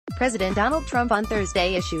President Donald Trump on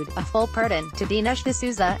Thursday issued a full pardon to Dinesh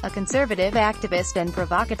D'Souza, a conservative activist and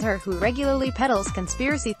provocateur who regularly peddles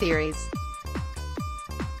conspiracy theories.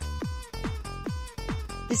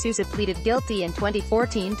 D'Souza pleaded guilty in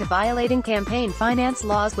 2014 to violating campaign finance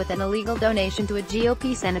laws with an illegal donation to a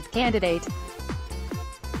GOP Senate candidate.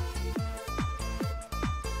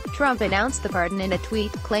 Trump announced the pardon in a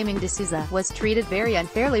tweet, claiming D'Souza was treated very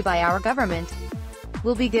unfairly by our government.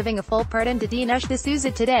 We'll be giving a full pardon to Dinesh D'Souza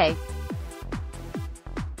today.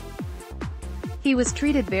 He was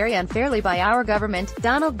treated very unfairly by our government.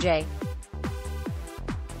 Donald J.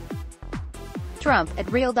 Trump,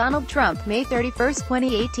 at Real Donald Trump, May 31,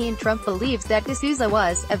 2018. Trump believes that D'Souza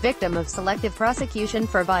was a victim of selective prosecution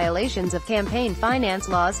for violations of campaign finance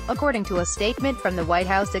laws, according to a statement from the White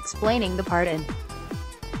House explaining the pardon.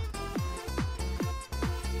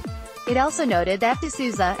 It also noted that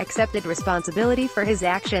D'Souza accepted responsibility for his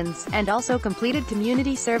actions, and also completed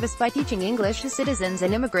community service by teaching English to citizens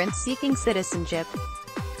and immigrants seeking citizenship.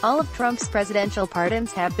 All of Trump's presidential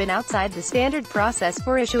pardons have been outside the standard process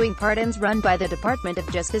for issuing pardons run by the Department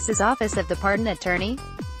of Justice's Office of the Pardon Attorney.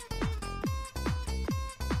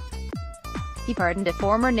 He pardoned a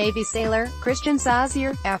former Navy sailor, Christian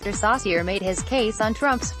Saucier, after Saucier made his case on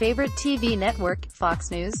Trump's favorite TV network,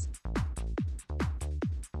 Fox News.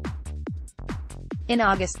 In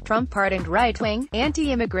August, Trump pardoned right-wing,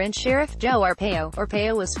 anti-immigrant Sheriff Joe Arpaio.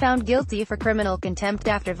 Arpaio was found guilty for criminal contempt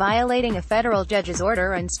after violating a federal judge's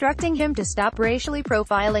order instructing him to stop racially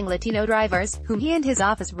profiling Latino drivers, whom he and his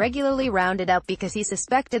office regularly rounded up because he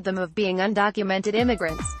suspected them of being undocumented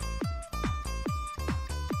immigrants.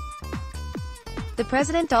 The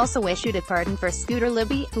president also issued a pardon for Scooter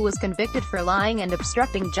Libby, who was convicted for lying and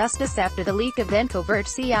obstructing justice after the leak of then-covert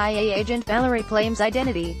CIA agent Valerie Plame's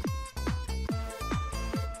identity.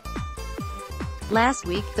 Last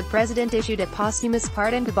week, the president issued a posthumous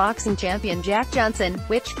pardon to boxing champion Jack Johnson,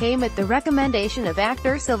 which came at the recommendation of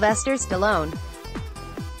actor Sylvester Stallone.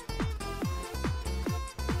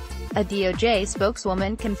 A DOJ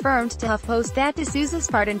spokeswoman confirmed to HuffPost that D'Souza's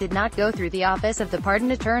pardon did not go through the Office of the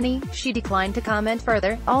Pardon Attorney. She declined to comment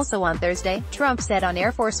further. Also on Thursday, Trump said on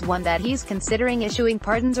Air Force One that he's considering issuing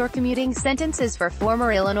pardons or commuting sentences for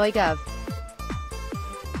former Illinois Gov.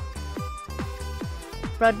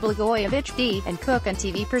 Rod Blagojevich, D. and Cook and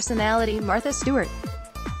TV personality Martha Stewart.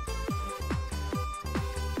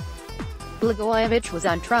 Blagojevich was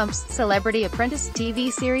on Trump's Celebrity Apprentice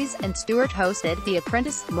TV series, and Stewart hosted The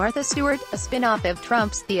Apprentice. Martha Stewart, a spin-off of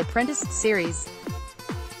Trump's The Apprentice series.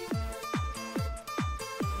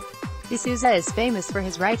 D'Souza is famous for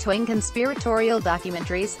his right-wing conspiratorial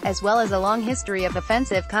documentaries, as well as a long history of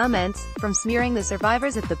offensive comments, from smearing the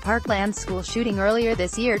survivors of the Parkland school shooting earlier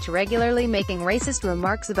this year to regularly making racist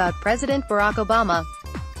remarks about President Barack Obama.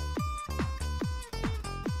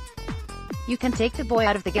 You can take the boy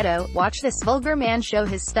out of the ghetto, watch this vulgar man show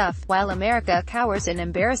his stuff, while America cowers in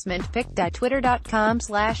embarrassment.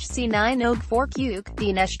 Pic.twitter.com/C9OG4QQ,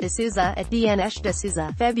 Dinesh D'Souza, at Dinesh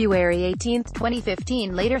D'Souza, February 18,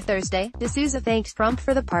 2015. Later Thursday, D'Souza thanked Trump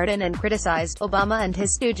for the pardon and criticized Obama and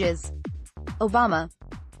his stooges. Obama.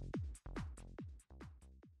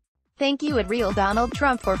 Thank you at Real Donald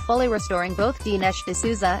Trump for fully restoring both. Dinesh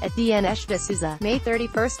D'Souza, at Dinesh D'Souza, May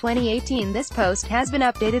 31, 2018. This post has been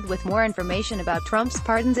updated with more information about Trump's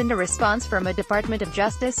pardons and a response from a Department of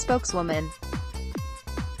Justice spokeswoman.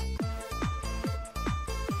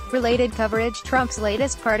 Related coverage: Trump's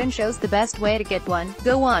latest pardon shows the best way to get one.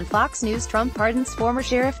 Go on Fox News. Trump pardons former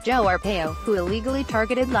Sheriff Joe Arpaio, who illegally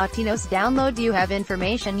targeted Latinos. Download. Do you have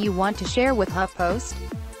information you want to share with HuffPost?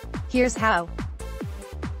 Here's how.